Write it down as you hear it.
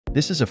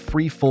This is a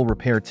free full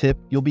repair tip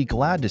you'll be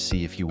glad to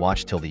see if you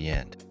watch till the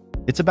end.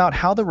 It's about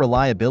how the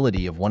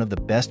reliability of one of the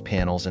best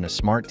panels in a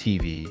smart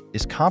TV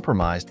is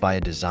compromised by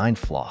a design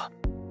flaw.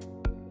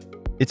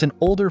 It's an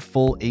older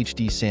Full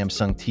HD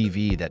Samsung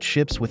TV that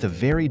ships with a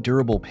very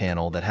durable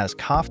panel that has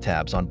cough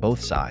tabs on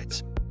both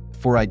sides.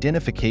 For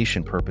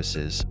identification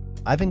purposes,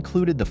 I've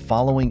included the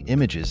following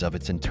images of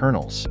its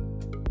internals.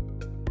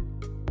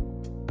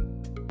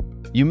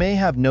 You may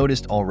have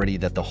noticed already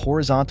that the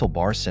horizontal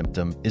bar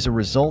symptom is a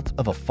result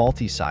of a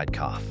faulty side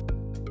cough.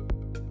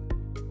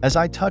 As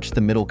I touch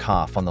the middle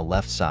cough on the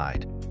left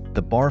side,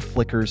 the bar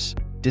flickers,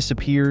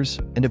 disappears,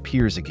 and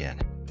appears again.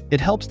 It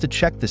helps to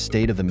check the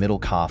state of the middle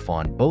cough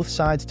on both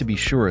sides to be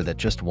sure that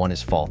just one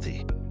is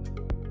faulty.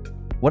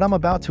 What I'm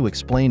about to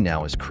explain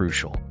now is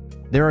crucial.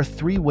 There are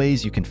 3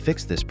 ways you can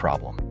fix this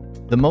problem.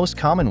 The most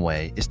common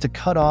way is to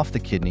cut off the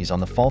kidneys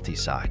on the faulty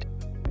side.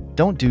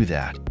 Don't do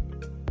that.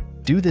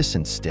 Do this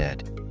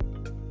instead.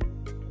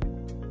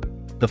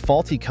 The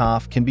faulty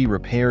cough can be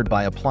repaired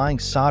by applying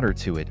solder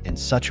to it in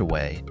such a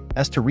way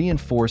as to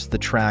reinforce the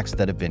tracks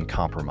that have been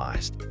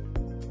compromised.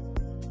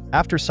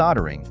 After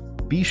soldering,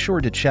 be sure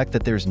to check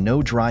that there's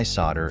no dry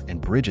solder and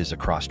bridges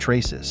across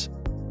traces.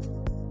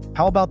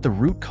 How about the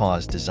root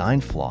cause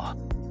design flaw?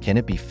 Can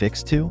it be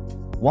fixed too?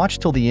 Watch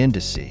till the end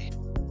to see.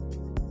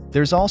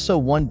 There's also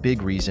one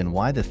big reason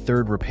why the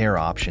third repair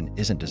option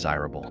isn't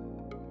desirable.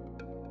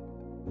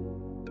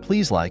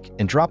 Please like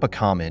and drop a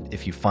comment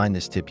if you find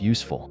this tip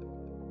useful.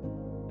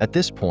 At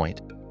this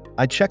point,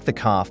 I check the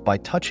cough by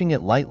touching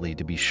it lightly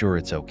to be sure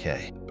it's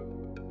okay.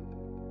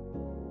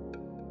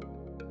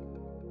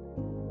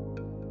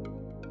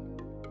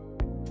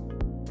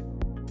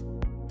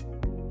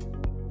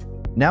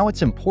 Now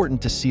it's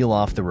important to seal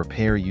off the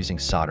repair using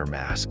solder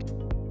mask.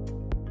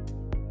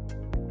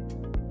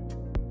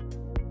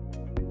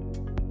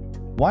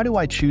 Why do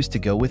I choose to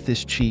go with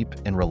this cheap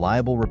and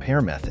reliable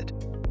repair method?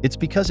 It's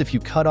because if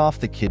you cut off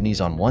the kidneys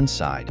on one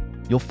side,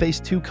 you'll face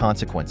 2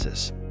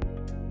 consequences.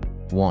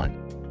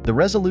 1. The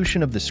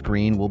resolution of the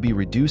screen will be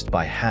reduced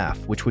by half,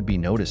 which would be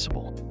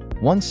noticeable.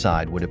 One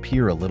side would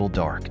appear a little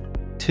dark.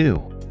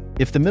 2.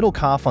 If the middle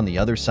cough on the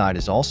other side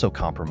is also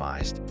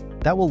compromised,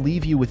 that will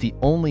leave you with the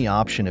only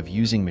option of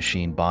using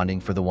machine bonding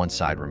for the one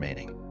side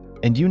remaining.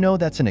 And you know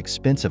that's an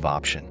expensive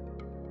option.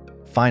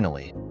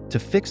 Finally, to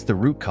fix the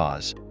root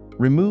cause,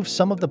 remove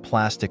some of the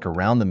plastic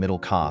around the middle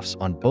coughs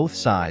on both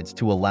sides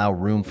to allow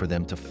room for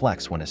them to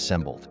flex when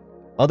assembled.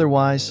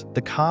 Otherwise,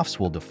 the coughs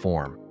will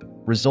deform,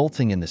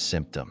 resulting in the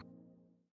symptom.